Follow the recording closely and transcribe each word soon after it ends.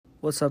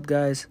What's up,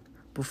 guys?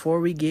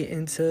 Before we get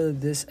into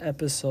this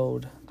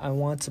episode, I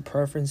want to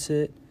preference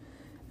it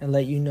and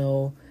let you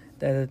know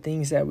that the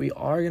things that we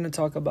are going to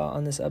talk about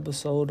on this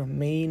episode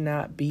may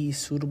not be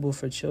suitable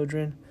for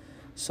children.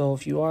 So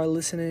if you are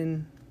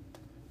listening,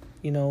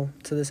 to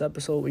this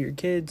episode with your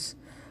kids,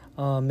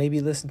 maybe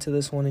listen to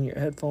this one in your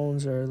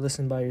headphones or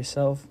listen by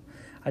yourself.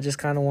 I just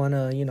kind of want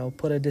to,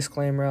 put a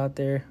disclaimer out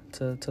there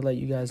to let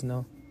you guys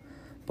know.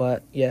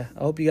 But yeah,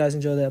 I hope you guys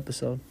enjoy the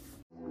episode.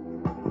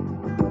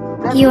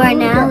 You are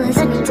now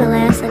listening to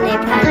Last Sunday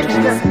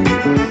Podcast.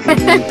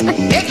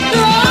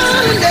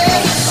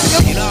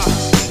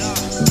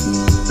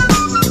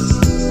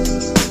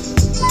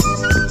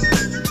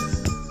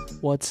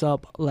 What's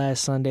up,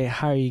 Last Sunday?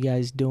 How are you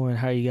guys doing?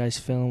 How are you guys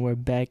feeling? We're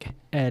back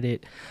at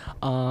it.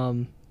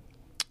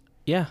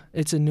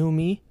 It's a new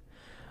me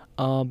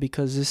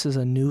because this is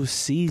a new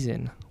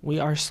season. We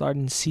are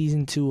starting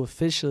season 2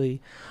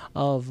 officially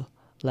of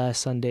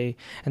Last Sunday,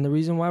 and the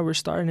reason why we're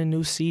starting a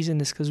new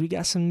season is because we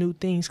got some new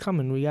things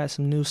coming. We got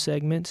some new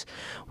segments.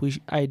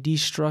 I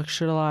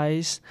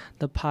destructuralized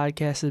the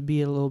podcast to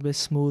be a little bit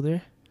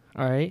smoother.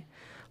 All right,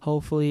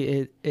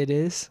 hopefully it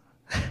is.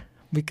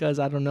 Because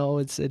I don't know,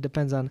 it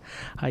depends on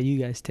how you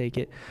guys take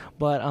it.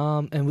 But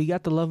and we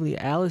got the lovely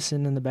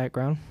Allison in the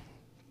background.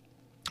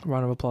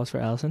 Round of applause for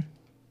Allison.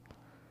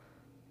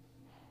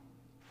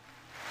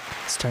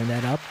 Let's turn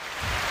that up.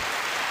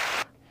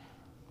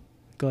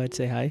 Go ahead,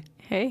 say hi.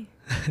 Hey,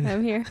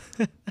 I'm here.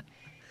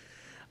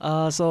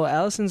 So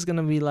Allison's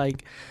gonna be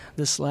like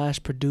the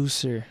 /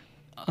 producer,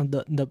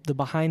 the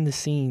behind the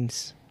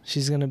scenes.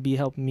 She's gonna be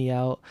helping me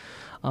out,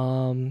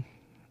 and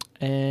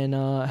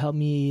help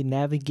me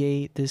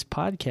navigate this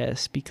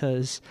podcast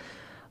because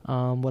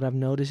what I've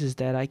noticed is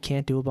that I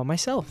can't do it by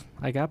myself.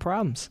 I got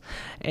problems.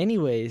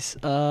 Anyways,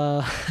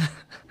 what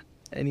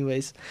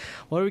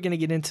are we gonna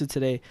get into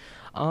today?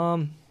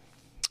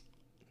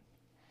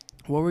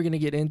 What we're going to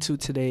get into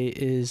today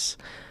is,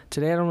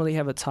 today I don't really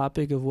have a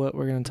topic of what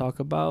we're going to talk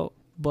about,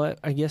 but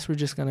I guess we're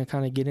just going to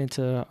kind of get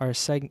into our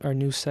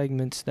new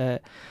segments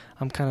that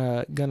I'm kind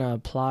of going to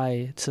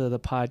apply to the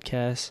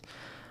podcast.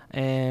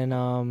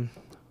 And,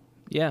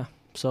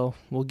 so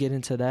we'll get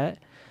into that.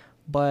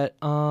 But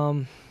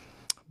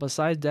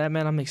besides that,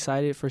 man, I'm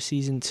excited for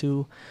season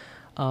 2.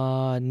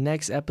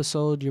 Next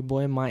episode, your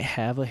boy might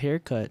have a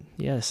haircut.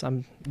 Yes,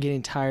 I'm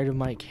getting tired of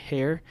my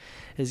hair.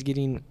 It's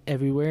getting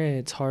everywhere, and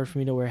it's hard for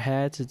me to wear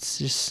hats. It's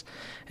just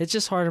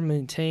hard to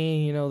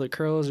maintain. The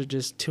curls are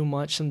just too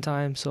much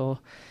sometimes. So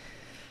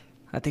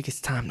I think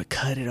it's time to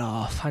cut it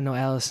off. I know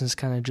Allison's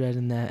kind of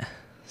dreading that.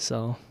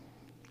 So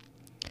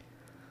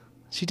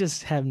she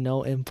just have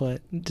no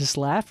input. Just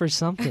laugh or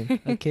something,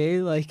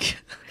 okay? Like.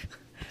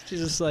 She's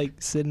just like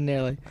sitting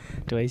there like,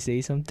 do I say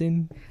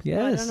something?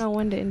 Yes. I don't know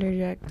when to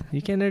interject. You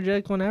can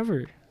interject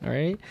whenever, all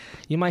right?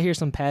 You might hear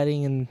some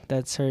padding, and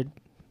that's her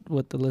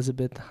with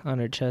Elizabeth on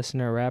her chest in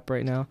her rap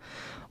right now.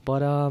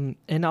 But,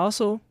 and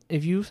also,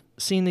 if you've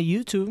seen the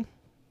YouTube,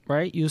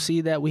 right, you'll see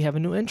that we have a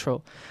new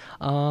intro.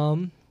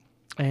 And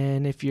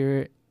if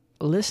you're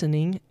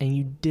listening and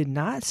you did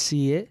not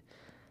see it,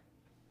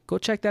 go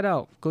check that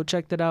out. Go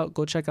check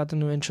out the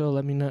new intro.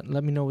 Let me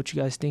know what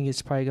you guys think.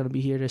 It's probably going to be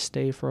here to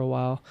stay for a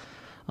while.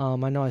 I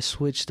know I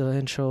switched the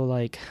intro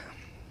like.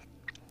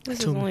 This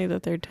is only the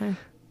third time.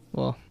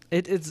 Well,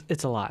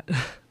 it's a lot,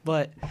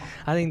 but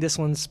I think this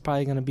one's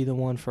probably gonna be the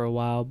one for a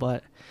while.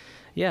 But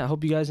yeah, I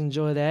hope you guys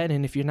enjoy that.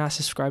 And if you're not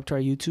subscribed to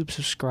our YouTube,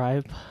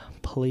 subscribe,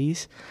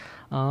 please.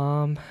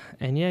 And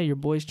yeah, your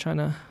boy's trying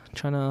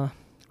to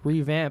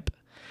revamp,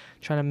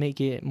 trying to make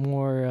it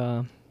more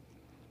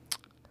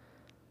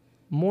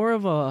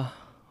of a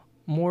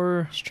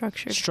more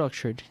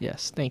structured.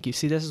 Yes, thank you.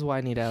 See, this is why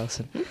I need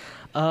Allison.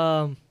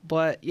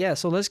 But yeah,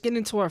 so let's get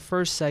into our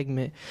first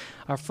segment.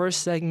 Our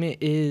first segment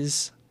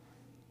is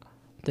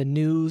the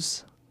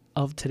news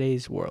of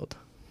today's world.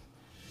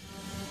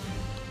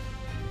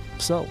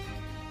 So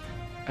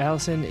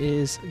Allison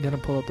is gonna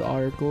pull up the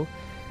article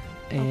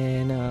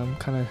and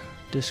kind of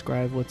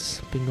describe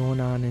what's been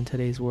going on in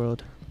today's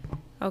world.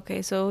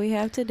 Okay, so we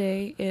have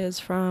today is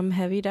from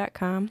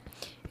heavy.com.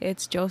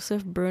 It's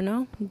Joseph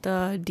Bruno,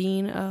 the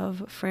dean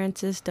of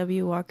Francis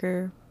W.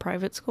 Walker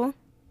Private School.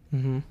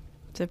 Mm-hmm.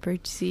 It's a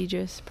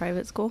prestigious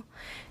private school.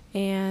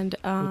 And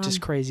which is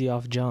crazy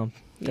off jump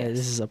that yes.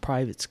 This is a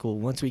private school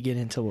once we get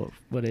into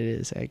what it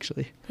is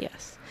actually.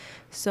 Yes.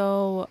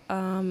 So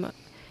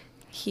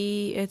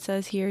it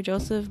says here,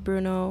 Joseph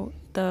Bruno,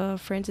 the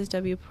Francis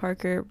W.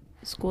 Parker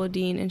School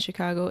dean in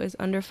Chicago, is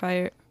under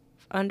fire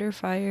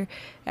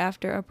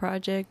after a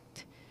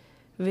project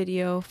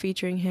video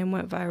featuring him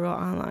went viral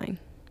online.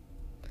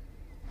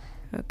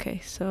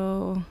 Okay,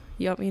 so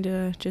you want me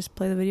to just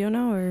play the video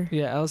now, or?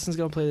 Yeah, Allison's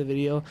gonna play the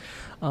video.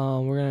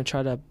 We're gonna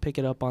try to pick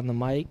it up on the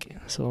mic,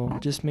 so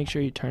just make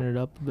sure you turn it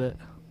up a bit.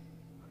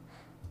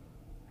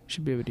 You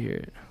should be able to hear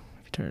it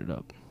if you turn it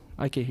up.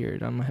 I can hear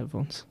it on my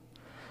headphones.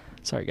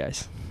 Sorry,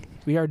 guys.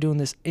 We are doing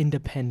this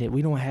independent.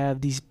 We don't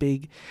have these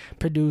big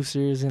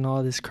producers and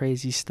all this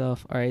crazy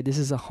stuff. All right, this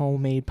is a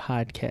homemade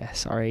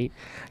podcast. All right,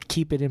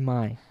 keep it in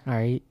mind. All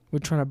right, we're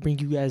trying to bring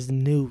you guys the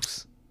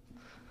news.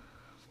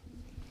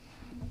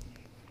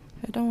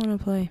 I don't want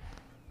to play.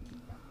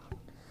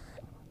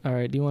 All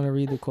right. Do you want to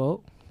read the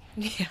quote?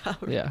 Yeah.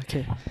 Yeah.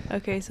 Okay.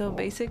 Okay, so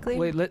basically...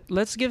 Wait.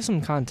 Let's give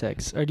some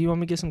context. Or do you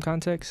want me to give some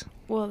context?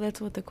 Well, that's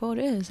what the quote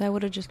is. I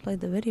would have just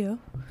played the video.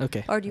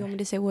 Okay. Or do you want me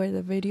to say where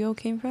the video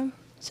came from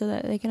so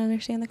that they can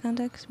understand the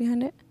context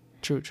behind it?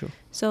 True.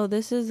 So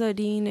this is a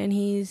dean, and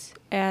he's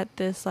at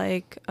this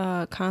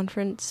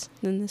conference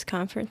in this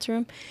conference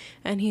room,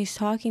 and he's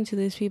talking to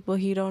these people.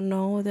 He don't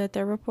know that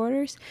they're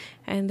reporters,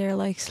 and they're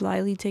like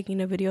slyly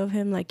taking a video of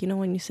him, like, you know,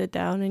 when you sit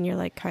down and you're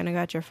like kind of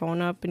got your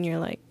phone up and you're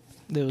like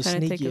They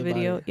trying to take a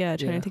video. It. Yeah,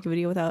 trying to take a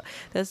video without.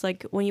 That's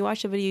like when you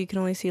watch the video, you can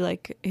only see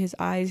like his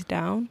eyes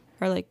down,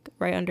 or like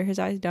right under his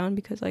eyes down,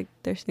 because like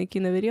they're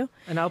sneaking the video.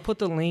 And I'll put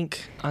the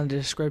link on the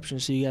description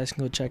so you guys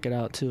can go check it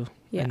out too.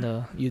 Yeah. And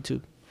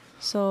YouTube.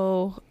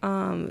 So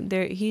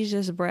he's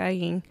just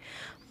bragging,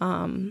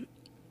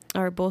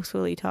 or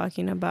boastfully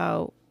talking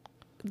about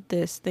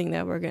this thing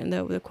that we're going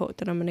to, the quote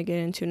that I'm going to get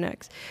into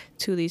next,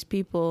 to these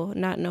people,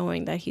 not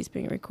knowing that he's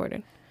being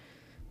recorded.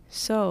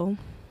 So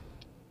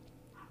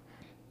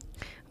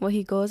what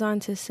he goes on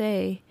to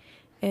say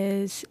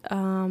is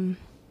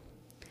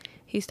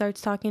he starts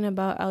talking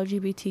about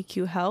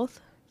LGBTQ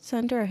health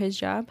center at his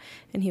job,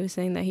 and he was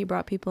saying that he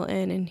brought people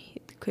in, and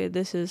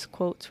this is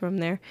quotes from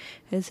there.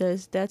 It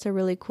says, "That's a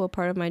really cool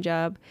part of my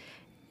job,"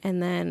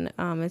 and then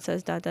it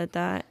says ...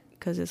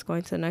 because it's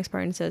going to the next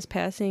part, and it says,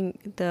 "Passing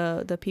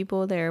the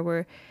people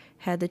there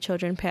had the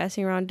children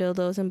passing around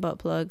dildos and butt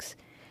plugs,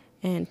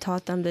 and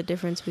taught them the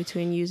difference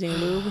between using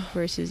lube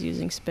versus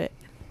using spit."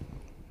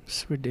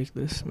 It's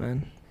ridiculous,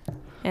 man.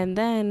 And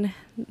then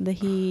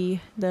the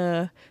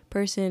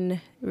person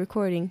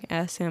recording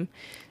asked him,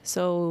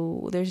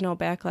 "So there's no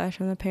backlash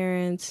from the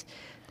parents?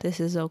 This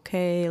is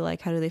okay?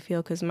 Like, how do they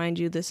feel?" Because mind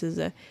you, this is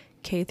a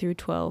K through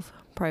 12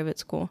 private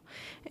school.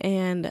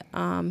 And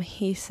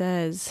he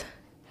says,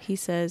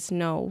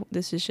 "No,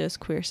 this is just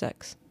queer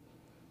sex."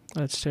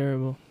 That's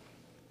terrible.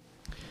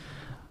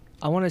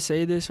 I want to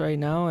say this right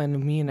now,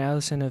 and me and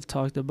Allison have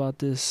talked about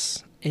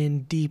this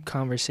in deep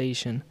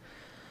conversation.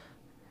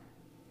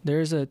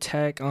 There's an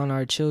attack on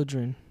our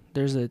children.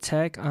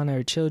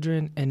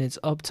 And it's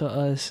up to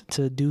us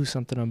to do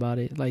something about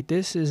it. Like,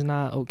 this is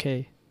not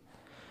okay.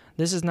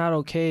 This is not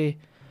okay.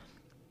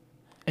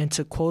 And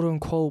to quote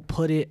unquote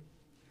put it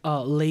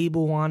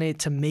label on it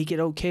to make it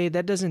okay,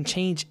 that doesn't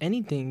change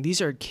anything.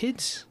 These are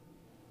kids.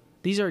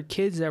 These are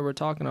kids that we're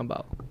talking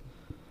about.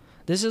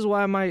 This is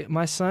why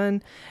my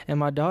son and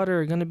my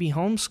daughter are gonna be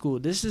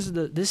homeschooled. This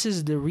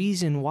is the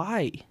reason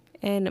why.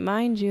 And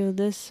mind you,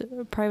 this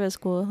private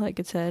school, like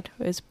it said,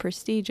 is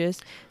prestigious.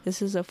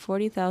 This is a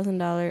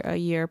 $40,000 a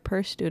year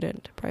per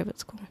student private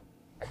school.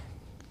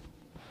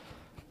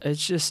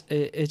 It's just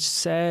it's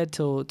sad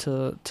to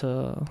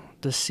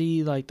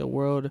see like the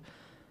world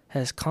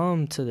has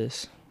come to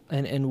this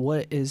and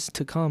what is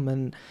to come.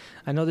 And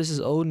I know this is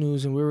old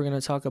news, and we were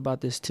gonna talk about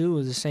this too.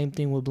 Is the same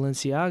thing with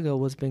Balenciaga.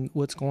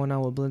 What's going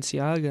on with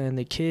Balenciaga and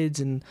the kids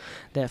and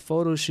that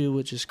photo shoot,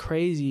 which is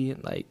crazy.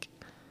 Like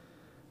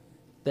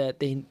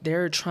that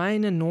they're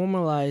trying to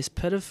normalize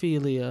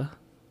pedophilia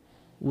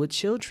with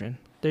children.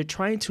 They're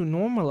trying to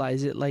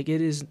normalize it like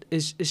it's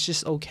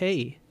just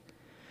okay.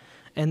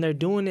 And they're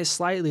doing it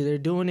slightly. They're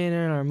doing it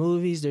in our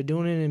movies. They're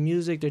doing it in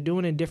music. They're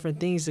doing it in different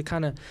things to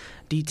kind of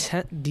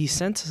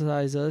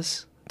desensitize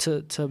us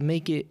to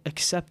make it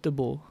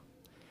acceptable.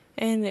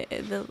 And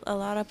a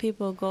lot of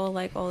people go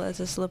like, "Oh,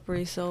 that's a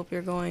slippery slope.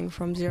 You're going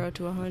from 0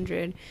 to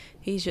 100.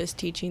 He's just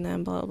teaching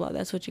them, blah, blah, blah."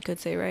 That's what you could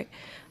say, right?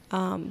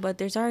 But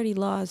there's already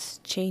laws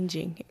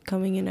changing,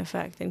 coming in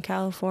effect. In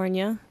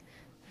California,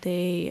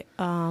 they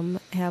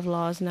have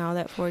laws now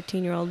that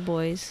 14-year-old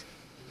boys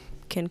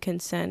can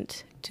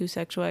consent to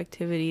sexual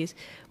activities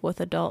with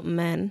adult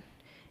men,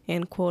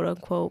 and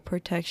quote-unquote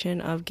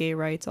protection of gay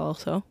rights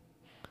also.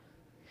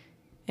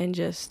 And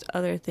just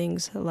other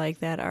things like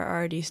that are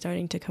already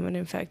starting to come in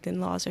effect, and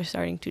laws are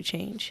starting to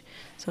change.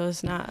 So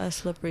it's not a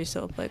slippery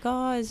slope like,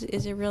 "Oh, is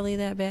it really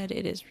that bad?"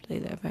 It is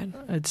really that bad.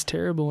 It's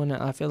terrible, and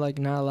I feel like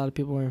not a lot of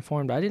people are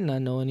informed. I did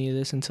not know any of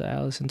this until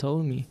Allison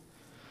told me.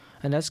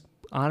 And that's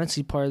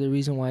honestly part of the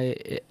reason why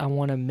I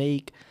want to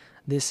make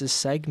this a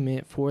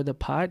segment for the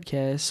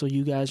podcast, so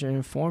you guys are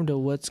informed of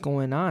what's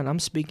going on. I'm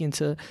speaking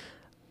to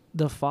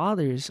the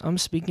fathers. I'm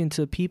speaking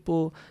to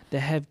people that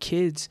have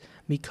kids,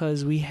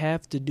 because we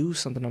have to do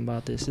something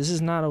about this. This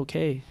is not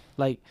okay.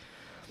 Like,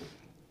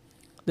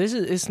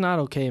 it's not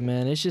okay,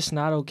 man. It's just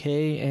not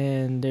okay,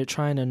 and they're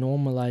trying to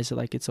normalize it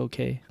like it's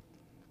okay.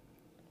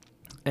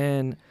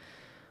 And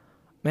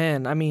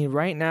man, I mean,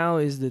 right now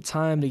is the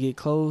time to get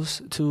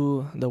close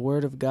to the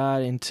Word of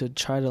God and to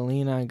try to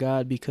lean on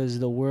God, because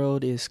the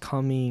world is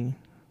coming.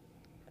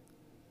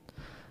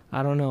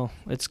 I don't know.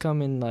 It's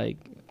coming to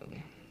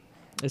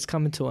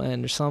an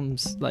end, or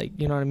something's like,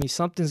 you know what I mean?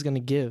 Something's going to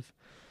give.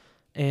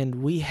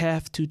 And we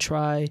have to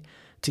try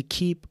to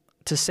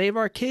save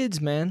our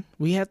kids, man.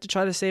 We have to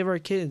try to save our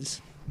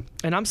kids.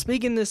 And I'm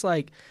speaking this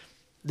like,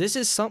 this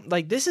is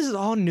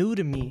all new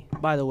to me,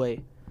 by the way.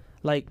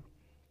 Like,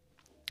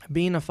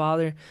 being a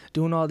father,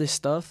 doing all this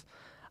stuff,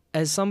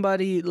 as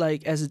somebody,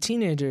 like, as a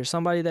teenager,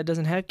 somebody that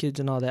doesn't have kids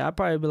and all that, I'd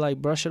probably be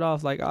like, brush it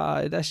off, like,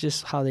 that's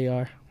just how they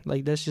are.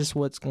 Like, that's just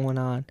what's going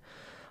on.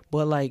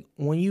 But, like,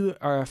 when you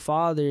are a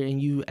father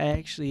and you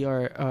actually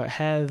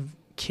have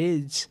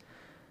kids,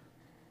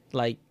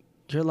 like,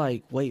 you're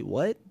like, wait,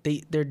 what?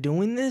 They're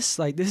doing this?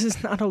 Like, this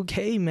is not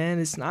okay, man.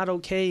 It's not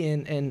okay.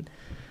 And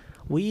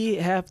we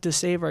have to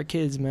save our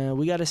kids, man.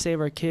 We got to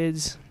save our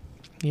kids.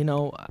 You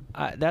know,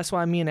 that's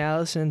why me and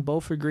Allison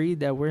both agreed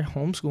that we're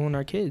homeschooling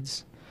our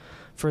kids.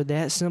 For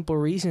that simple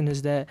reason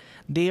is that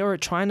they are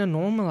trying to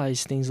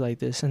normalize things like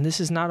this, and this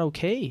is not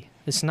okay.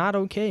 It's not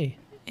okay.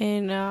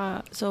 And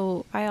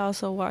so I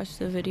also watched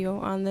the video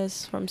on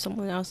this from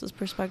someone else's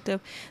perspective.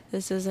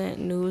 This isn't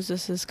news.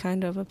 This is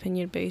kind of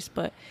opinion-based,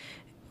 but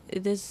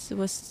this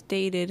was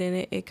stated,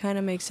 and it kind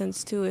of makes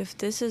sense, too. If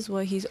this is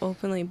what he's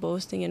openly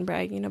boasting and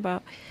bragging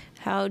about,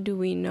 how do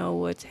we know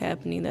what's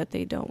happening that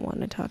they don't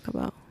want to talk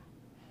about?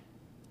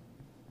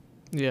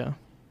 Yeah.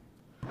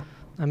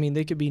 I mean,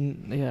 they could be,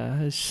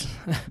 it's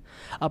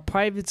a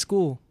private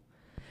school.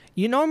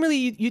 You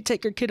normally, you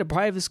take your kid to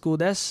private school,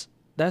 that's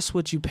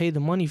what you pay the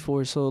money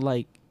for. So,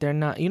 like, they're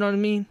not, you know what I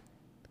mean?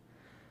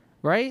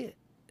 Right?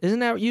 Isn't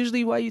that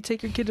usually why you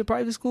take your kid to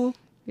private school?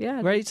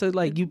 Yeah. Right? So,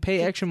 like, you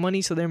pay extra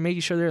money so they're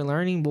making sure they're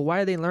learning. But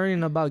why are they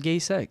learning about gay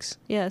sex?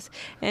 Yes.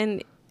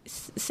 And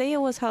say it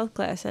was health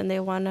class and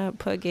they want to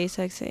put gay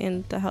sex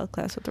in the health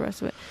class with the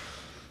rest of it.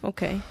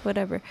 Okay,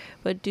 whatever.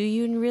 But do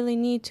you really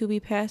need to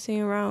be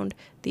passing around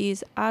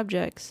these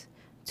objects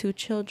to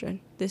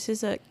children? This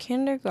is a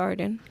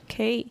kindergarten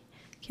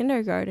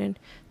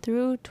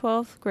through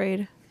 12th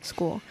grade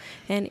school.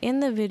 And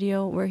in the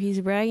video where he's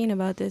bragging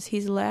about this,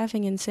 he's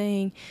laughing and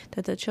saying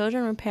that the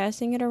children were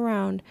passing it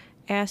around,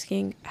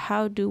 asking,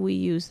 how do we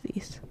use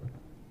these?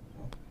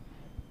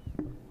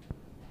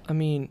 I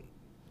mean,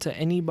 to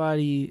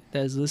anybody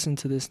that's listened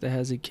to this that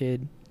has a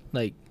kid,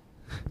 like,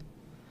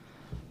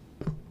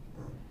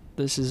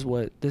 this is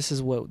what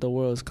the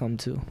world's come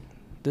to.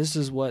 This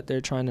is what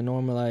they're trying to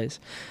normalize.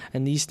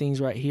 And these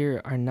things right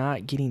here are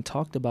not getting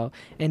talked about.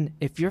 And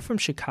if you're from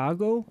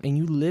Chicago and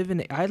you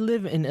I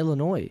live in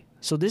Illinois,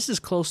 so this is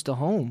close to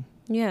home.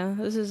 Yeah,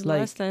 this is like,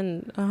 less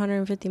than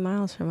 150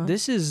 miles from us.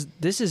 This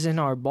is in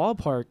our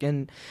ballpark.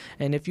 And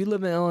if you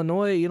live in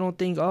Illinois, you don't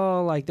think,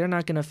 oh, like, they're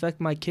not going to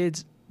affect my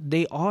kids.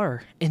 They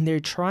are, and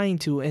they're trying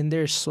to, and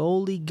they're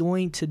slowly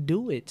going to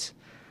do it.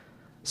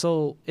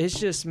 So it's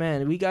just,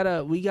 man, we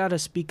gotta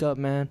speak up,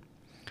 man.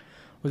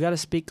 We gotta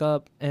speak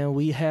up, and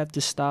we have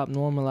to stop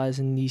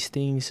normalizing these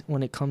things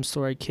when it comes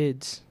to our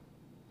kids,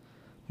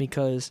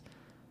 because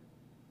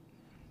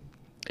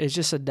it's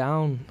just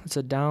downhill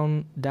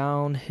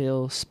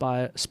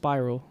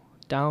spiral,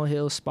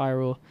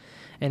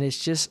 and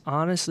it's just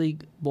honestly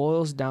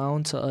boils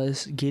down to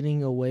us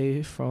getting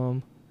away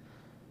from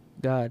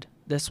God.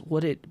 That's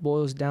what it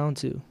boils down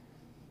to.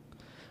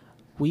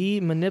 We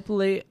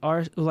manipulate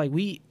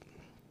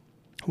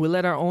we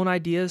let our own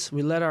ideas,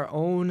 we let our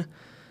own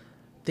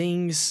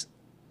things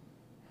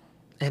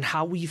and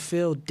how we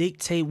feel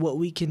dictate what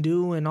we can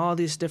do and all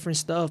this different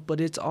stuff,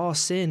 but it's all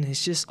sin.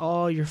 It's just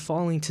all you're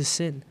falling to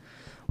sin.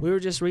 We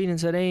were just reading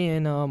today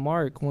in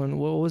Mark, what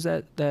was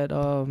that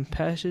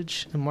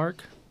passage in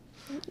Mark?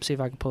 Let's see if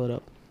I can pull it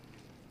up.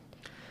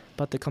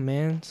 About the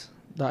commands,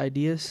 the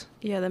ideas.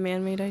 Yeah, the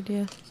man-made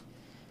ideas.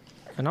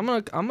 And I'm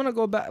gonna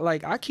go back.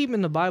 Like, I keep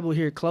in the Bible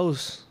here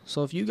close.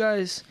 So if you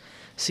guys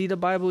see the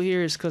Bible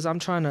here, it's because I'm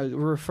trying to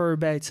refer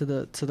back to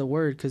the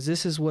word, because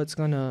this is what's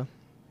gonna.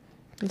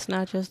 It's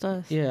not just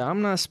us. Yeah,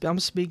 I'm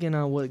speaking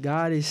on what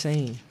God is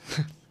saying.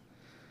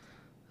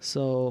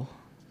 So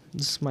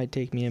this might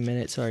take me a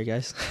minute. Sorry,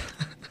 guys.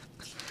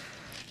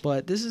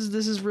 But this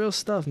is real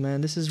stuff,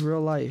 man. This is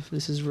real life.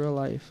 This is real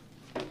life.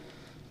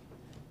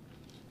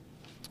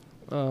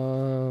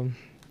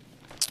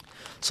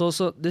 So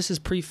this is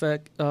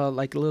prefect,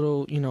 like a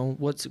little,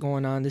 what's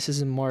going on. This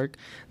is in Mark.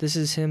 This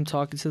is him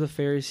talking to the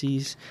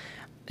Pharisees,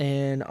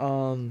 and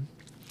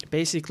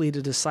basically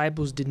the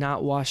disciples did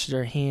not wash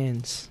their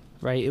hands,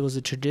 right? It was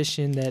a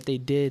tradition that they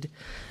did,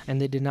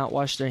 and they did not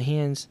wash their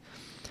hands.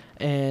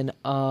 And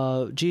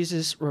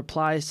Jesus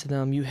replies to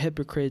them, "You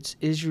hypocrites,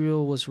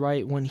 Israel was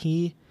right when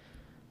he..."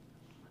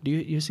 Do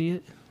you see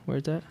it?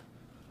 Where's that?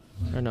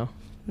 Or no?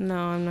 No,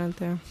 I'm not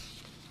there.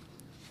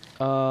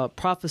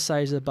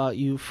 Prophesies about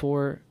you,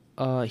 for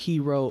he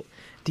wrote,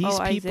 these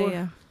people.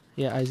 Isaiah.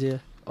 Yeah,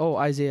 Isaiah. Oh,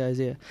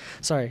 Isaiah.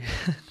 Sorry.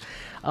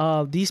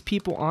 These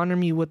people honor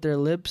me with their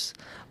lips,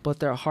 but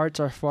their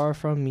hearts are far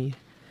from me.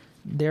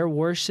 Their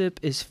worship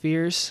is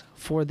fierce,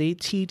 for they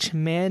teach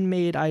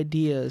man-made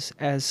ideas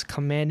as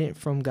commanded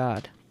from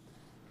God.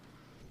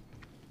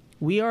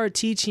 We are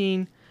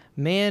teaching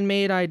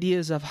man-made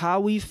ideas of how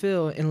we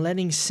feel and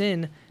letting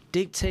sin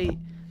dictate.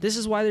 This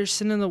is why there's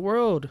sin in the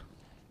world.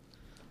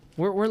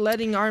 We're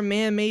letting our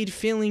man-made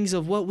feelings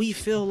of what we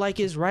feel like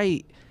is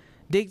right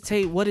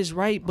dictate what is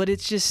right, but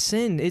it's just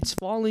sin. It's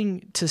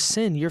falling to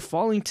sin. You're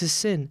falling to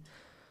sin.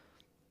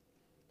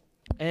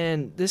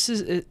 And this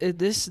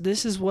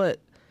is what,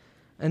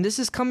 and this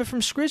is coming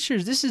from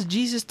scriptures. This is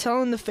Jesus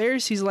telling the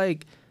Pharisees,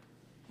 like,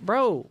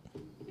 bro,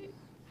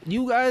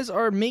 You guys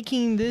are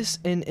making this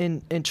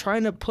and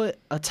trying to put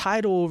a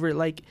title over it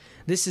like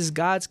this is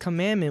God's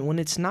commandment when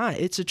it's not.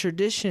 It's a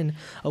tradition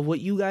of what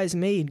you guys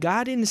made.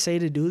 God didn't say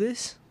to do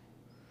this.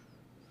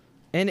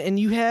 And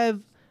you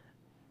have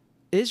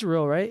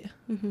Israel, right?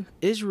 Mm-hmm.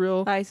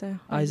 Israel. Isaiah.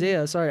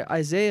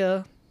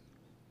 Isaiah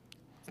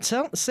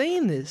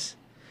saying this.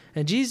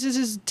 And Jesus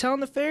is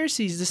telling the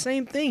Pharisees the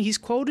same thing. He's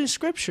quoting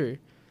scripture.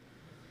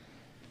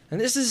 And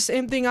this is the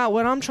same thing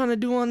what I'm trying to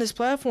do on this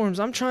platforms.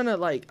 I'm trying to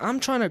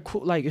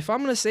if I'm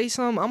going to say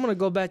something, I'm going to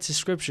go back to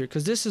scripture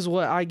because this is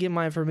what I get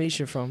my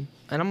information from.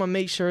 And I'm going to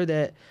make sure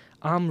that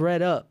I'm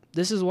read up.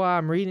 This is why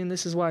I'm reading.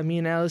 This is why me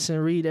and Allison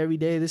read every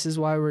day. This is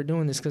why we're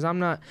doing this because I'm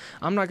not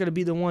going to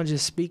be the one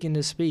just speaking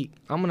to speak.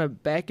 I'm going to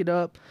back it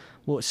up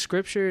with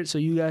scripture so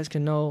you guys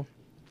can know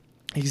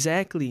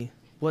exactly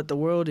what the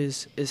world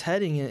is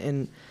heading in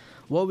and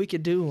what we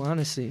could do,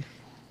 honestly.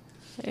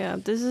 Yeah,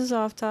 this is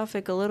off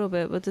topic a little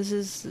bit, but this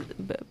is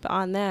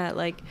on that.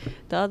 Like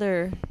the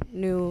other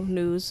new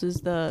news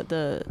is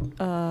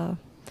the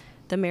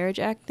Marriage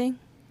Act thing,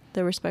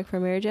 the Respect for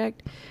Marriage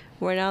Act,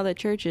 where now the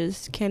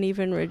churches can't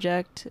even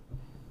reject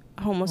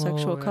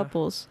homosexual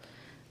couples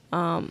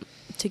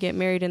to get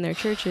married in their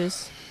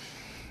churches.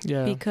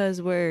 Yeah,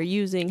 because we're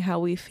using how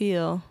we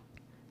feel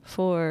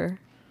for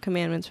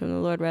commandments from the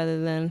Lord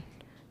rather than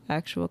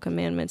actual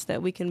commandments,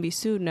 that we can be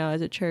sued now as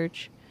a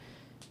church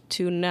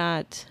to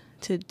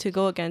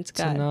go against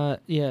God.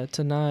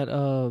 To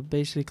not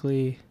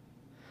basically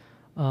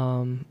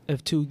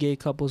if two gay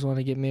couples want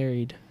to get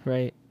married,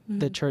 right? Mm-hmm.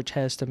 The church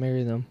has to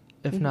marry them.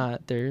 If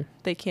not,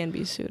 they can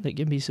be sued. They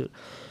can be sued.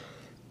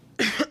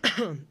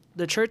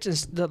 The church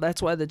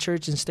that's why the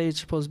church and state are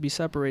supposed to be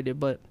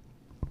separated,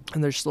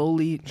 and they're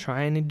slowly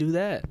trying to do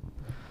that.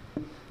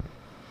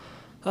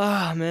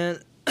 Ah,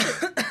 man.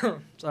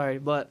 Sorry,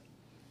 but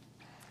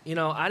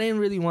I didn't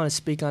really want to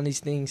speak on these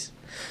things.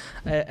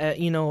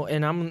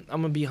 And I'm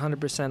gonna be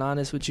 100%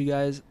 honest with you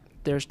guys.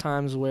 There's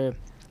times where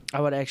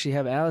I would actually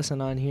have Allison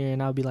on here,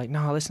 and I'll be like,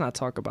 "No, let's not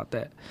talk about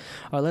that,"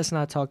 or "Let's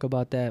not talk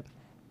about that,"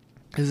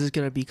 because it's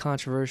gonna be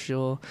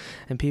controversial,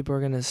 and people are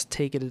gonna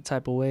take it a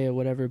type of way or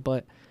whatever.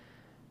 But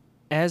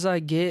as I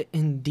get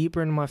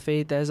deeper into my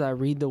faith, as I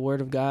read the Word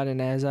of God, and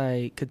as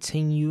I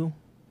continue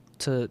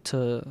to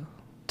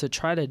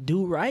try to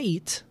do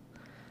right,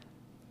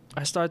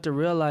 I start to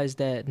realize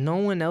that no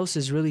one else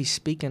is really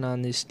speaking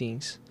on these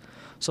things.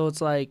 So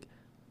it's like,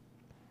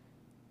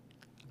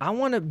 I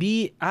want to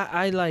be,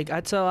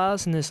 I tell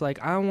Allison this,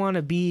 I want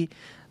to be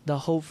the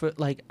hope for,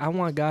 I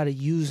want God to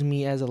use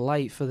me as a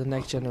light for the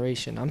next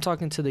generation. I'm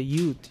talking to the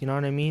youth, you know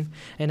what I mean?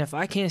 And if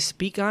I can't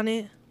speak on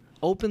it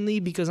openly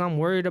because I'm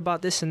worried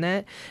about this and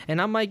that,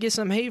 and I might get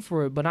some hate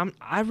for it, but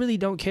I really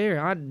don't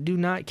care. I do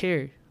not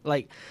care.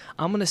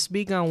 I'm going to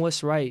speak on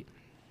what's right.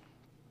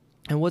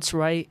 And what's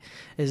right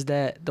is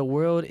that the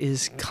world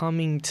is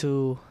coming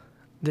to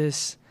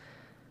this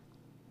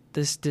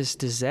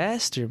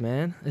disaster,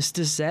 man. It's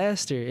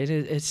disaster.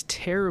 It's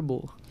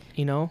terrible,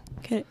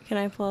 Can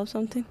I pull up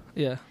something?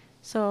 Yeah.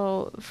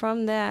 So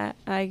from that,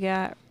 I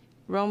got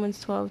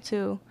Romans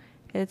 12:2.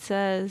 It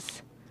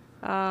says,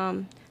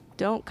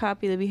 don't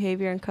copy the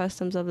behavior and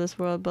customs of this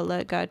world, but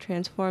let God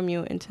transform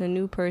you into a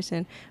new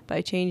person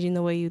by changing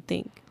the way you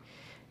think.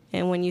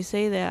 And when you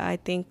say that, I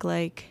think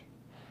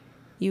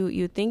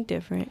you think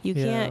different.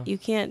 You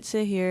can't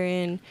sit here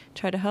and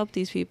try to help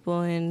these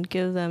people and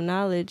give them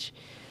knowledge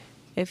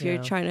if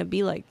you're trying to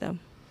be like them.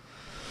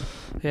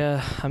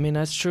 Yeah, I mean,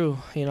 that's true.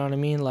 You know what I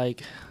mean?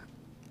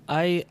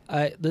 I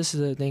this is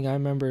the thing I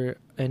remember,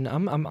 and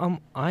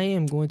I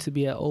am going to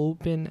be as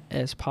open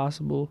as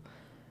possible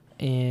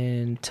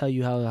and tell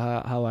you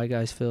how I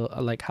guys feel,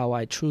 how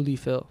I truly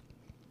feel.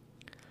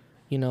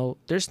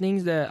 There's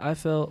things that I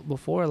felt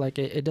before,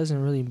 it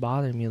doesn't really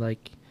bother me.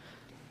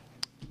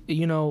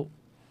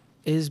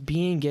 Is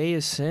being gay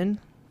a sin?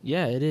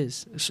 Yeah, it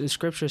is.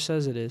 Scripture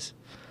says it is.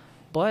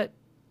 But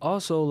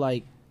also,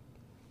 I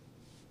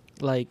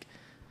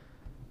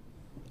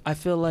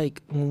feel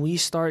like when we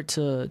start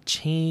to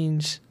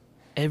change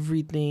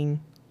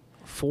everything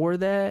for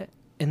that,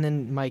 and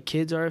then my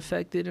kids are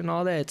affected and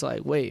all that, it's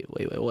like, wait,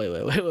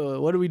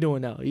 what are we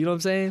doing now? You know what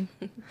I'm saying?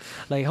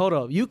 Hold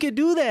up, you could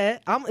do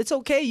that. It's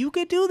okay, you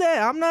could do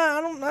that. I'm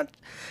not.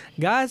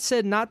 God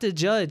said not to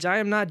judge. I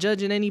am not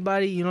judging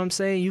anybody. You know what I'm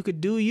saying? You could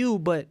do you,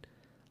 but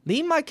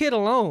leave my kid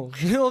alone.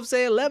 You know what I'm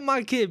saying? Let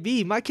my kid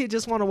be. My kid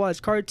just want to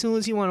watch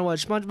cartoons. He want to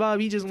watch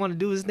SpongeBob. He just want to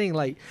do his thing.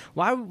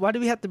 Why do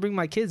we have to bring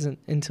my kids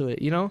into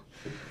it,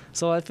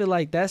 So I feel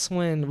like that's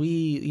when we,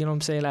 you know what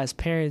I'm saying, as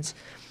parents,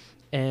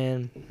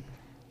 and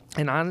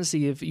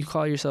honestly, if you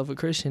call yourself a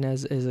Christian,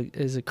 as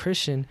a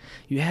Christian,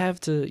 you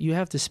have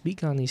to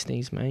speak on these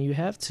things, man. You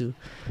have to.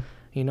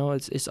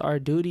 It's our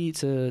duty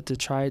to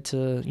try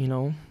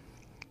to,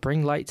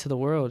 bring light to the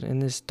world in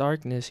this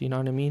darkness, you know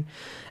what I mean?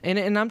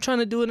 And I'm trying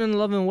to do it in a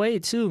loving way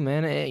too,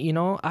 man.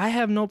 I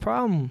have no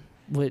problem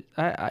with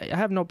I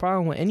have no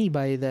problem with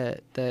anybody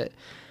that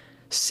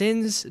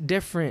sins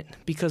different,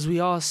 because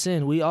we all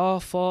sin. We all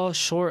fall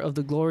short of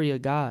the glory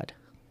of God.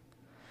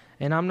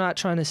 And I'm not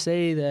trying to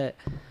say that,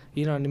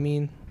 you know what I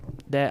mean,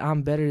 that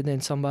I'm better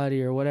than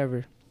somebody or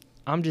whatever.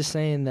 I'm just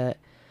saying that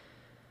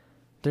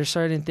there's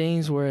certain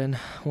things when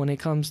it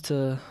comes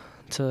to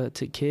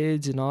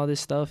kids and all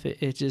this stuff,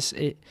 it just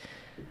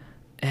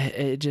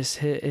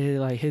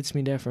like hits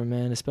me different,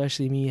 man.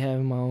 Especially me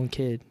having my own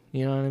kid.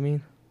 You know what I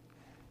mean?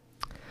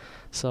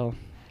 So,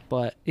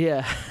 but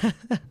yeah,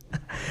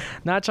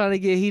 not trying to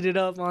get heated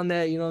up on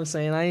that. You know what I'm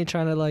saying? I ain't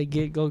trying to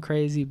like go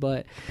crazy,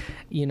 but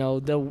you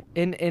know,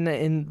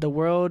 in the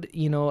world,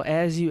 you know,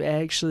 as you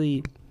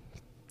actually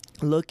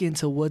look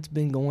into what's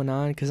been going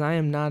on, because I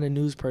am not a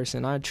news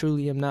person. I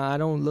truly am not. I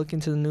don't look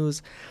into the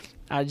news.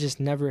 I just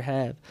never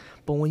have.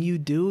 But when you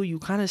do, you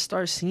kind of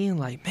start seeing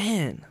like,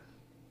 man,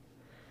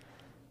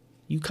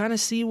 you kind of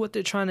see what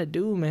they're trying to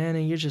do, man,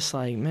 and you're just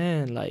like,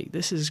 man, like,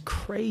 this is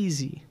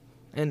crazy.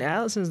 And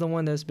Allison's the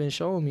one that's been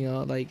showing me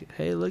all, like,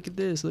 hey, look at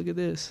this.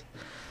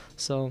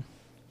 So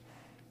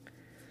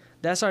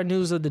that's our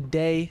news of the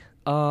day.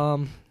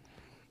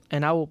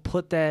 And I will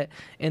put that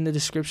in the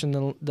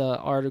description, the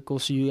article,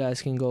 so you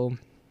guys can go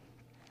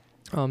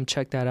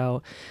check that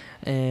out.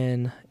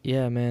 And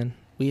yeah, man,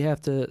 we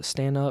have to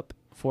stand up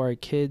for our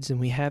kids, and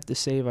we have to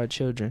save our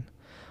children.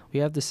 And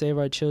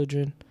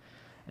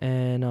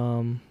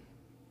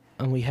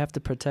we have to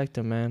protect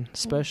them, man,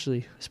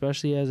 especially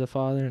as a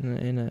father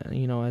and a,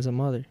 you know, as a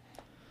mother.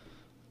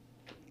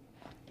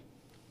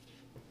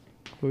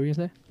 What were you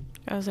gonna say?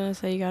 I was gonna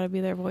say you gotta be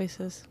their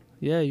voices.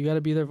 Yeah, you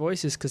gotta be their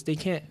voices, because they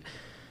can't.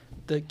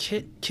 The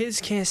kids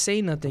can't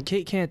say nothing.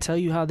 Kid can't tell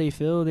you how they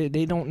feel.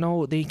 They don't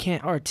know. They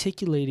can't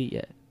articulate it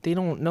yet. They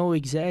don't know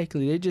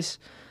exactly. They're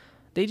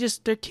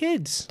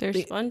kids. They're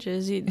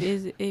sponges.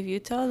 If you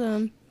tell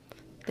them,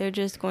 they're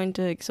just going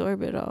to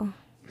absorb it all.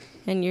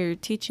 And you're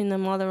teaching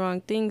them all the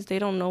wrong things. They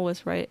don't know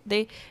what's right.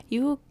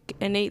 You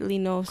innately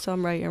know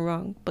some right and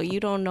wrong, but you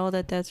don't know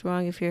that that's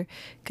wrong if you're.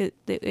 Cause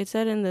it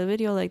said in the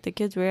video, like, the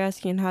kids were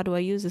asking, "How do I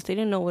use this?" They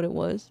didn't know what it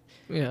was.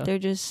 Yeah. They're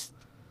just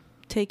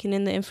taking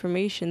in the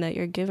information that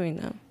you're giving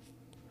them.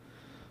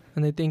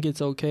 And they think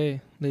it's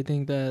okay. They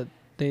think that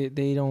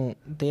they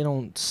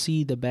don't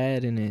see the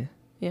bad in it.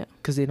 Yeah.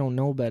 Because they don't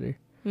know better.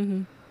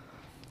 Mm-hmm.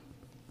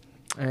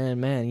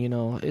 And man, you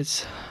know,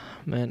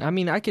 man, I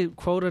mean, I could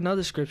quote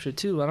another scripture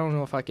too. I don't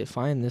know if I could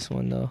find this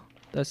one though.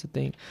 That's the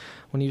thing.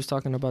 When he was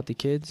talking about the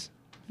kids,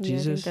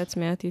 Jesus. I think that's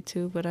Matthew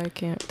 2, but I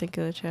can't think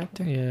of the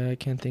chapter. Yeah, I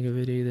can't think of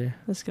it either.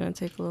 It's gonna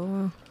take a little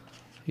while.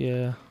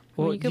 Yeah.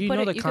 Well, do you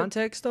know the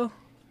context though?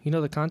 You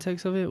know the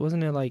context of it?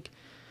 Wasn't it like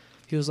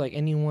he was like,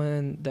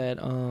 anyone that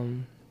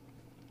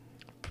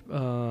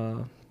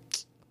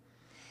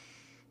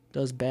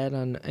does bad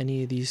on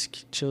any of these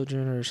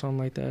children or something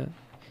like that?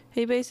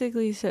 He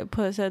basically said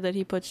that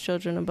he puts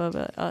children above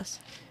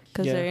us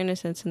because their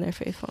innocence and their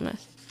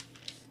faithfulness.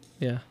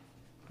 Yeah,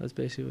 that's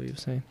basically what he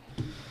was saying.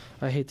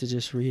 I hate to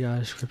just read out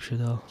of scripture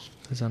though,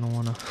 because I don't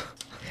want to.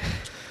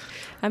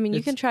 I mean,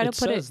 you can try to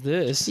put it.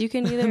 This. You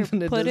can either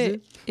put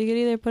it. You can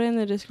either put it in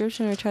the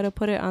description or try to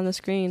put it on the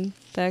screen.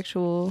 The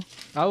actual.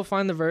 I will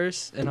find the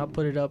verse and I'll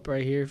put it up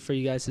right here for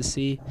you guys to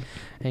see,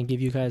 and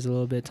give you guys a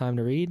little bit of time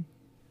to read.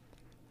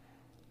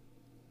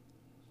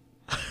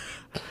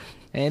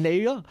 And there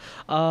you go.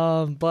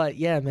 But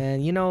yeah,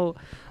 man, you know,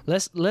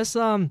 let's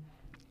love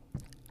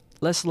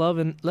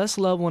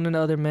one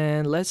another,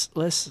 man. Let's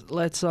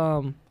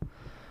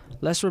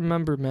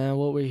remember, man,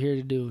 what we're here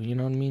to do. You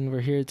know what I mean?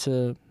 We're here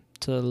to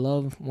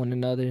love one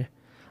another,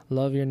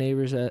 love your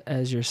neighbors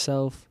as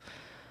yourself.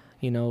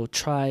 You know,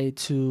 try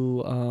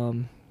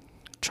to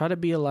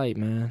be a light,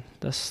 man.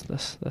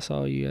 That's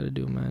all you gotta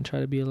do, man.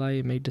 Try to be a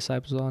light, make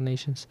disciples of all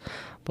nations.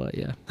 But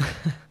yeah.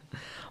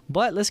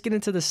 But let's get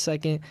into the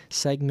second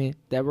segment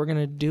that we're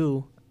going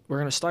to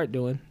start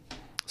doing.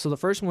 So the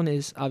first one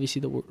is obviously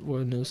the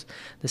world news.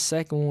 The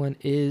second one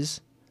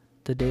is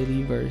the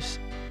daily verse.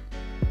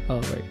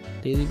 Oh, right.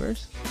 Daily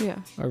verse? Yeah.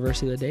 Or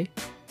verse of the day?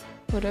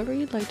 Whatever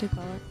you'd like to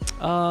call it.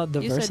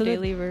 You said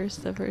daily verse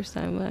the first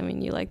time. I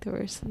mean, you like the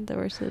verse of the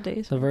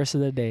day. So. The verse of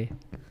the day.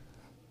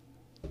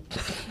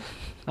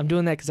 I'm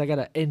doing that because I got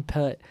to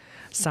input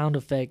sound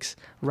effects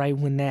right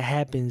when that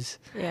happens.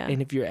 Yeah.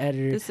 And if you're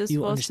editor,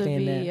 you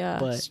understand that. This is supposed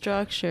to be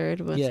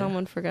structured, but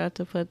someone forgot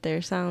to put their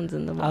sounds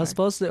in the bar. I was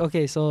supposed to.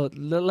 Okay, so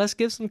let's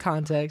give some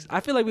context. I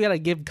feel like we gotta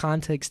give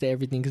context to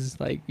everything because it's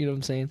like, you know what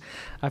I'm saying.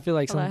 I feel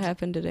like a lot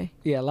happened today.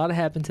 Yeah, a lot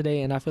happened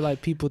today, and I feel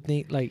like people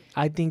think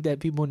I think that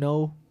people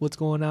know what's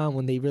going on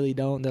when they really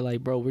don't. They're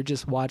like, bro, we're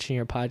just watching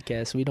your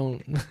podcast. We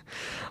don't.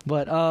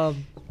 But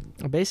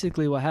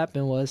basically, what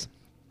happened was,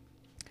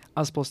 I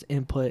was supposed to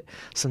input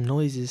some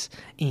noises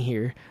in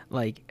here,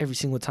 like every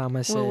single time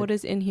I said. Well, what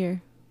is in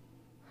here?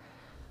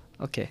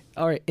 Okay,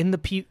 all right. In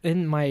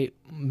my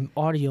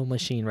audio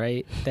machine,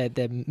 right,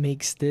 that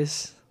makes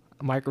this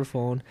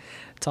microphone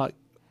talk.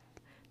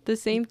 The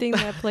same thing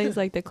that plays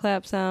like the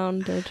clap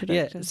sound, the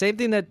introduction. Yeah, same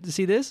thing that.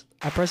 See this?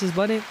 I press this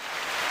button.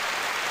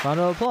 Round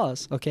of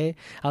applause. Okay,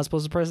 I was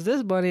supposed to press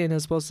this button and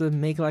it's supposed to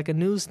make like a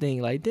news thing,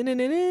 like and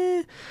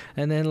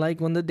then like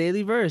when the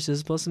daily verse is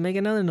supposed to make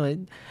another noise.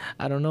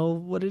 I don't know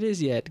what it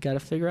is yet. Got to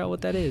figure out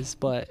what that is.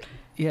 But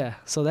yeah,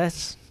 so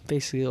that's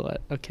basically what.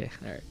 Okay,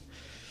 all right.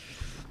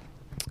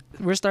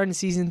 We're starting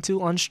season 2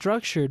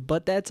 unstructured,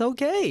 but that's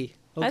okay.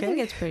 Okay. I think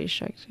it's pretty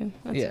structured.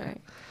 That's Yeah. all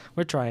right.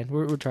 We're trying.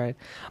 We're trying.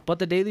 But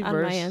the daily On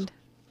verse. my end.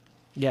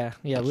 Yeah.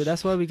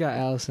 That's why we got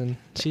Allison.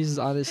 She's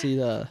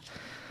honestly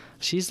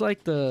she's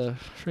like the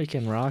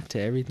freaking rock to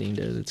everything,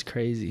 dude. It's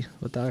crazy.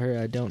 Without her,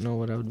 I don't know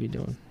what I would be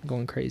doing.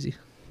 Going crazy.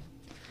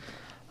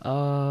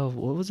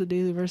 What was the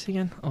daily verse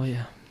again? Oh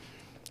yeah.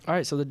 All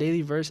right. So the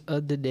daily verse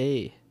of the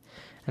day,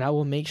 and I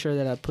will make sure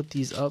that I put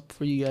these up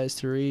for you guys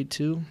to read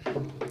too.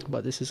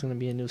 But this is gonna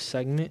be a new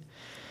segment,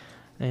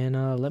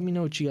 and let me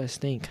know what you guys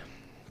think.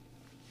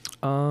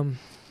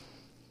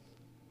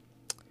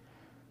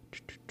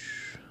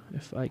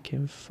 If I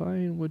can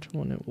find which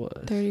one it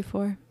was.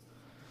 34.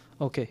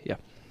 Okay, yeah.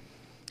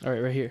 All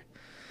right, right here.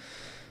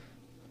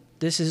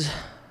 This is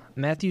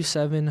Matthew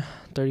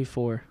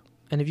 7:34.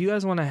 And if you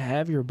guys want to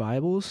have your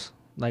Bibles,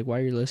 like while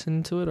you're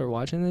listening to it or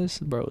watching this,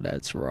 bro,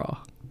 that's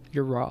raw.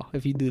 You're raw.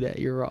 If you do that,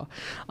 you're raw.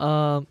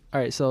 All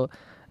right, so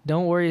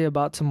don't worry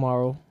about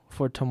tomorrow,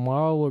 for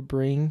tomorrow will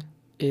bring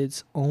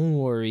its own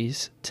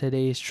worries.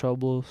 Today's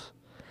trouble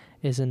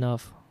is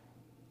enough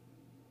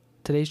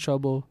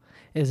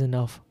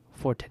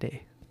for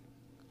today.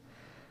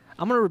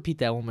 I'm going to repeat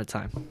that one more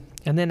time.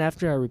 And then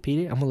after I repeat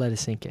it, I'm going to let it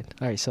sink in.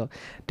 All right, so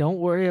don't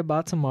worry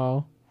about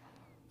tomorrow,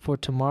 for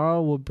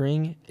tomorrow will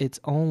bring its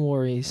own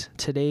worries.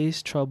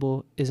 Today's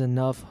trouble is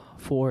enough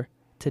for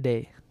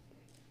today.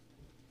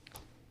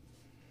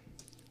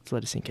 Let's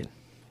let it sink in.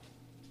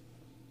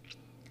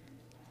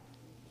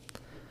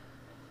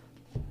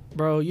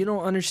 Bro, you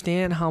don't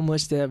understand how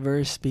much that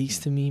verse speaks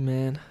to me,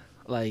 man.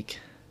 Like,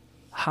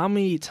 how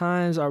many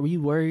times are we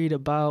worried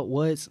about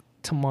what's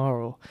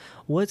tomorrow?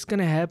 What's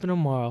gonna happen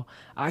tomorrow?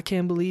 I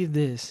can't believe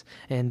this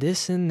and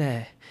this and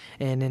that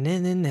and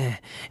that,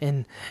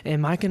 and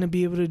am I gonna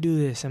be able to do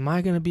this? Am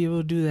I gonna be able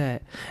to do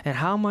that? And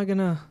how am I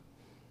gonna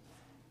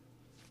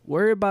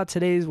worry about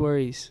today's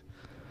worries?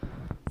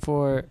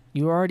 For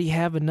you already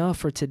have enough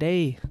for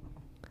today.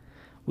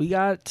 We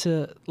got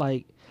to,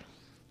 like,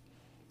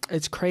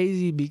 it's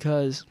crazy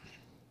because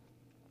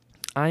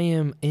I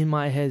am in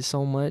my head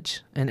so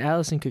much, and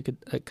Allison could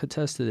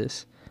attest to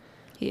this.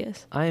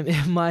 Yes. I am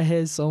in my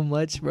head so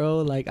much, bro.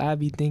 Like, I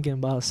be thinking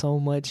about so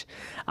much.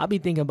 I be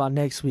thinking about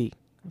next week.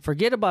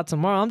 Forget about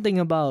tomorrow. I'm thinking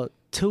about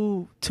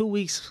two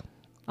weeks.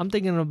 I'm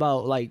thinking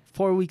about like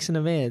 4 weeks in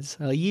advance,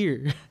 a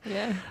year.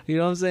 Yeah. You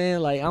know what I'm saying?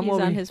 Like, He's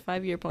on his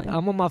 5-year plan.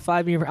 I'm on my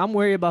 5-year. I'm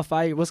worried about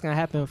 5 years. What's gonna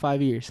happen in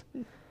 5 years?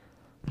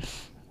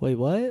 Wait,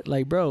 what?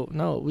 Like, bro,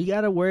 no. We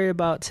gotta worry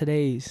about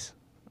today's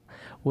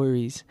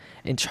worries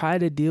and try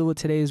to deal with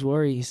today's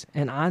worries.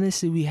 And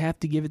honestly, we have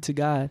to give it to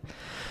God.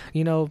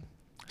 You know,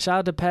 shout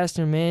out to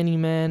Pastor Manny,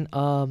 man.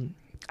 I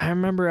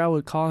remember I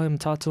would call him,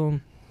 talk to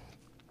him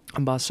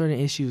about certain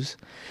issues,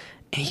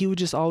 and he would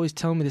just always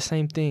tell me the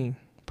same thing: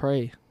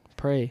 pray,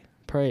 pray,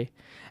 pray.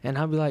 And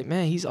I'd be like,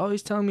 man, he's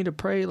always telling me to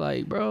pray.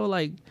 Like, bro,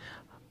 like,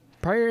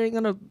 prayer ain't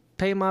gonna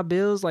pay my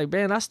bills. Like,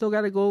 man, I still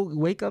gotta go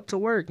wake up to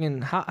work.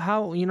 And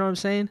how you know what I'm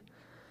saying?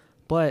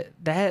 But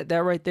that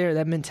right there,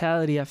 that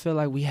mentality, I feel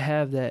like we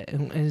have that.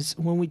 And it's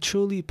when we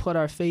truly put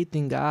our faith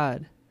in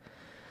God,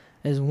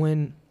 is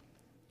when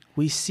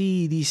we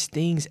see these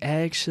things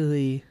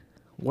actually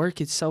work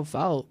itself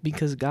out,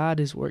 because God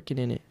is working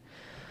in it.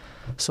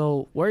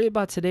 So worry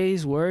about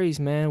today's worries,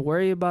 man.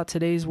 Worry about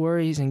today's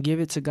worries and give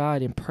it to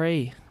God and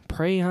pray.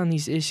 Pray on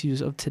these issues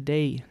of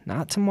today,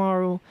 not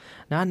tomorrow,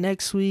 not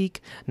next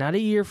week, not a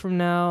year from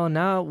now,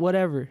 not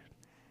whatever.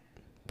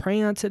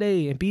 Pray on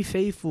today and be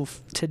faithful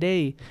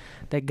today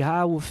that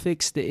God will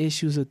fix the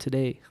issues of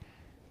today.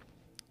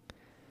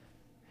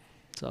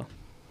 So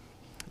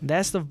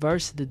that's the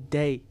verse of the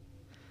day.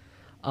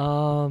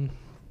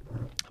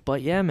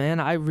 But yeah, man,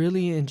 I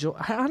really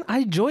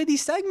enjoy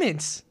these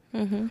segments.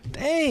 Mm-hmm.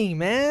 Dang,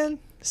 man.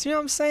 See what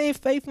I'm saying?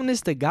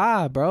 Faithfulness to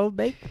God, bro.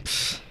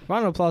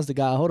 Round of applause to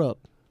God. Hold up.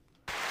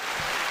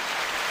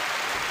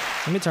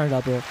 Let me turn it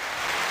up here.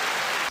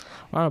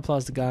 Round of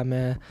applause to God,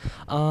 man.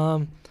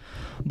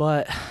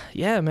 But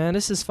yeah, man,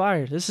 this is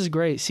fire. This is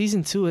great.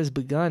 Season 2 has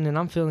begun, and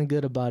I'm feeling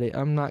good about it.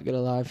 I'm not gonna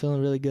lie. I'm feeling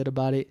really good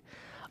about it.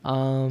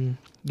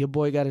 Your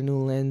boy got a new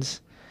lens.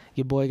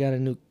 Your boy got a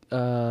new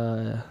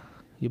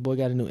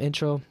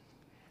intro.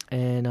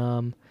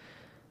 And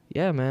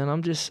yeah, man,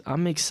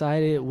 I'm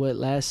excited what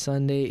last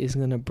Sunday is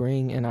gonna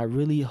bring, and I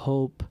really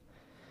hope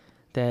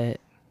that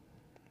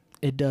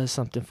it does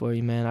something for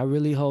you, man. I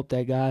really hope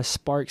that God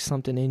sparks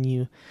something in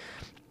you,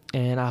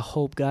 and I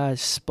hope God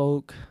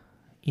spoke,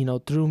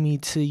 through me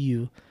to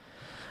you.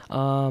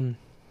 And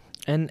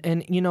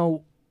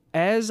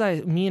as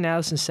me and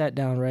Allison sat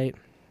down, right?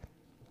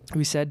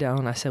 We sat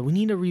down. I said, we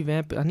need to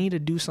revamp it. I need to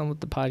do something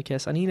with the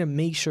podcast. I need to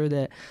make sure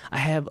that I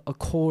have a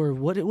core.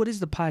 What is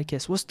the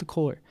podcast? What's the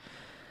core?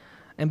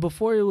 And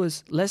before it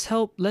was, let's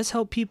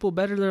help people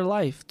better their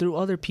life through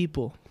other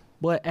people.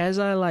 But as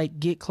I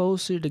get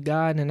closer to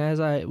God, and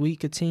as we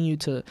continue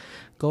to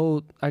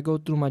go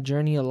through my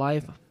journey of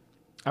life,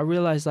 I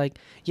realized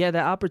that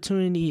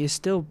opportunity is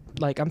still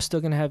I'm still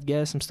gonna have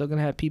guests, I'm still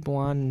gonna have people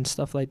on and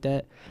stuff like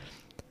that.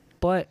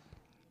 But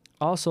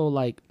also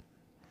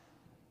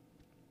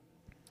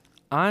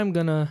I'm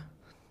gonna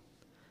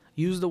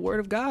use the word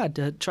of God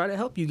to try to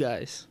help you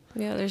guys.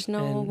 Yeah, there's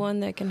no And- one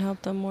that can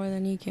help them more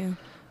than he can.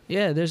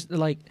 Yeah, there's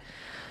like,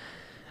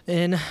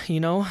 and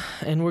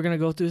and we're gonna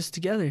go through this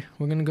together.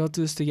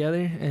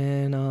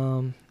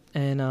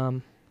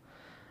 And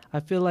I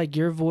feel like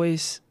your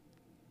voice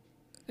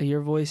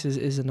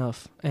is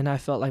enough, and I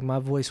felt like my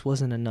voice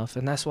wasn't enough,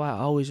 and that's why I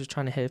always was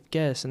trying to have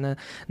guests, and then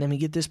let me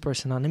get this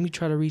person on, let me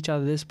try to reach out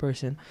to this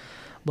person.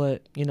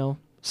 But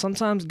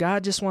sometimes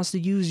God just wants to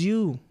use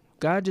you.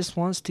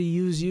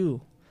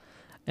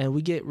 And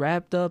we get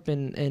wrapped up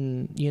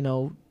in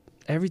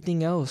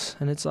everything else,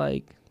 and it's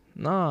like,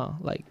 nah,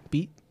 like,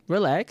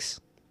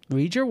 relax,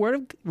 read your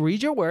word,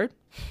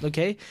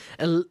 okay,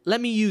 and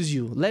let me use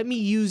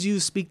you,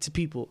 speak to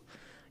people.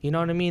 You know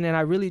what I mean? And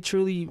I really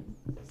truly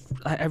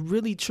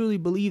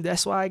believe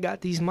that's why I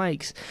got these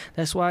mics.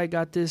 That's why I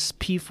got this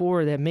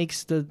P4 that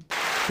makes the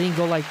thing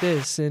go like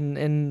this,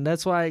 and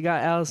that's why I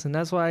got Allison.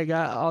 That's why I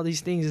got all these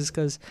things, is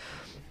because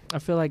I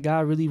feel like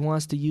God really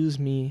wants to use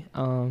me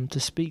to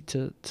speak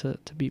to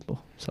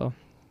people. So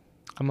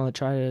I'm gonna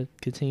try to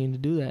continue to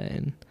do that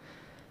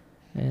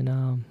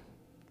and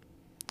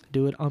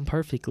do it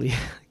imperfectly,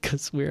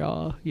 because we're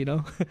all,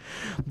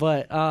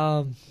 but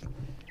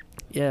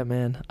yeah,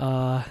 man.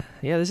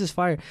 Yeah, this is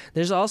fire.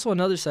 There's also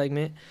another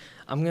segment.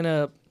 I'm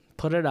gonna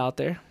put it out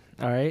there.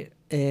 All right,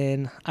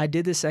 and I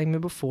did this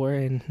segment before,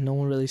 and no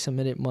one really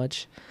submitted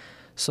much,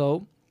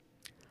 so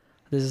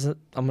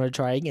I'm gonna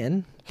try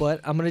again,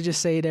 but I'm gonna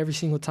just say it every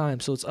single time.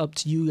 So it's up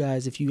to you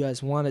guys if you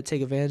guys want to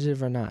take advantage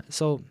of it or not.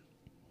 So,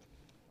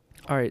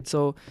 all right.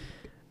 So,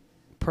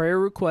 prayer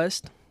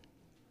request.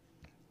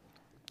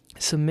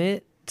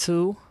 Submit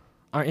to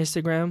our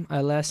Instagram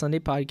at Last Sunday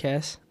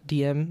Podcast.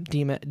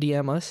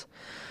 DM us,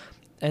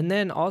 and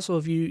then also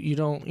if you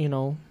don't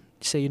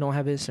say you don't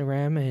have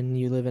Instagram and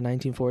you live in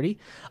 1940,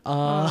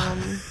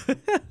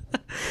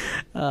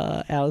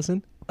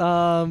 Allison,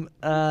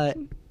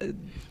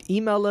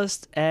 email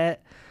us at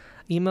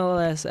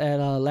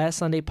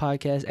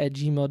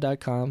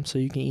lastsundaypodcast@gmail.com, so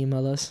you can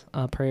email us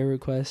prayer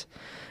requests.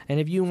 And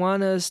if you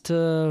want us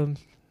to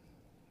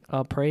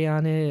pray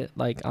on it,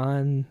 like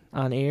on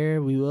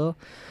air, we will.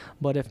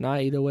 But if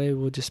not, either way,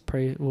 we'll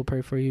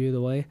pray for you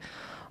either way.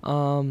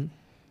 And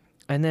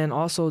then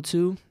also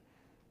too,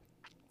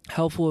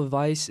 helpful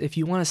advice. If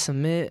you want to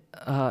submit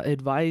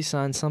advice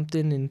on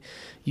something and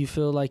you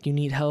feel like you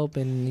need help,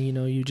 and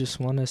you just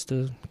want us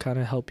to kind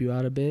of help you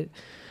out a bit.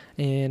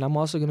 And I'm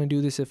also gonna do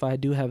this if I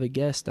do have a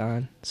guest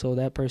on, so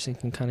that person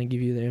can kind of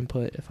give you their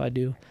input if I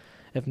do.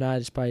 If not,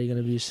 it's probably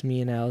gonna be just me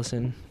and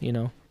Allison,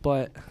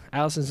 But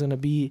Allison's gonna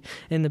be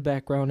in the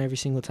background every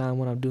single time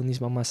when I'm doing these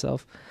by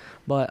myself.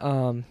 But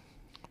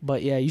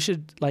yeah, you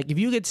should, like, if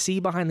you could see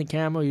behind the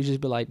camera, you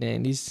just be like,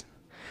 dang,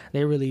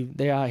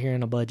 they're out here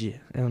in a budget,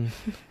 and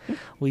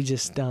we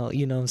just don't,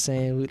 you know what I'm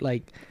saying?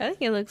 I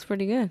think it looks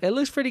pretty good. It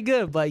looks pretty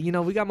good, but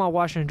we got my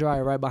washer and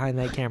dryer right behind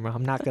that camera.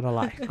 I'm not gonna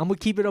lie. I'm gonna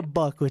keep it a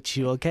buck with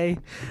you, okay?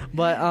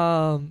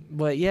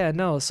 But yeah,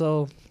 no.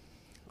 So,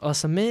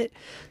 submit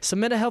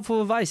a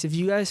helpful advice if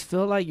you guys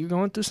feel like you're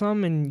going through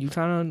something and you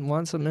kind of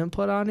want some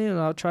input on it, and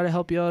I'll try to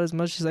help you out as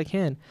much as I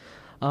can.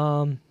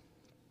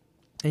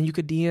 And you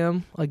could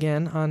DM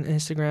again on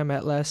Instagram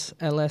at Last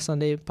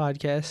Sunday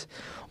Podcast,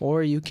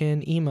 or you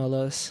can email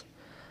us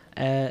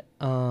at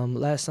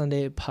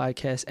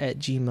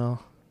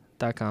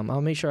lastsundaypodcast@gmail.com.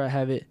 I'll make sure I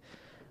have it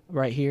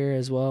right here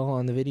as well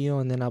on the video,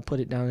 and then I'll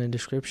put it down in the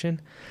description.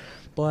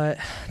 But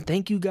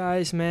thank you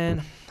guys,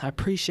 man. I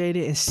appreciate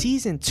it. And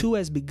season 2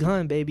 has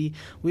begun, baby.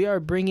 We are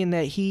bringing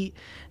that heat,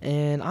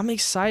 and I'm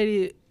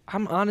excited.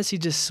 I'm honestly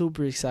just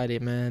super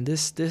excited, man.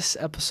 This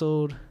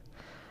episode,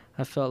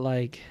 I felt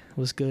like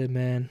was good,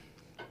 man.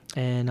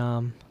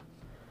 And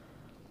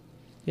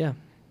yeah.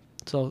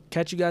 So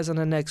catch you guys on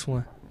the next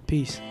one.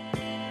 Peace.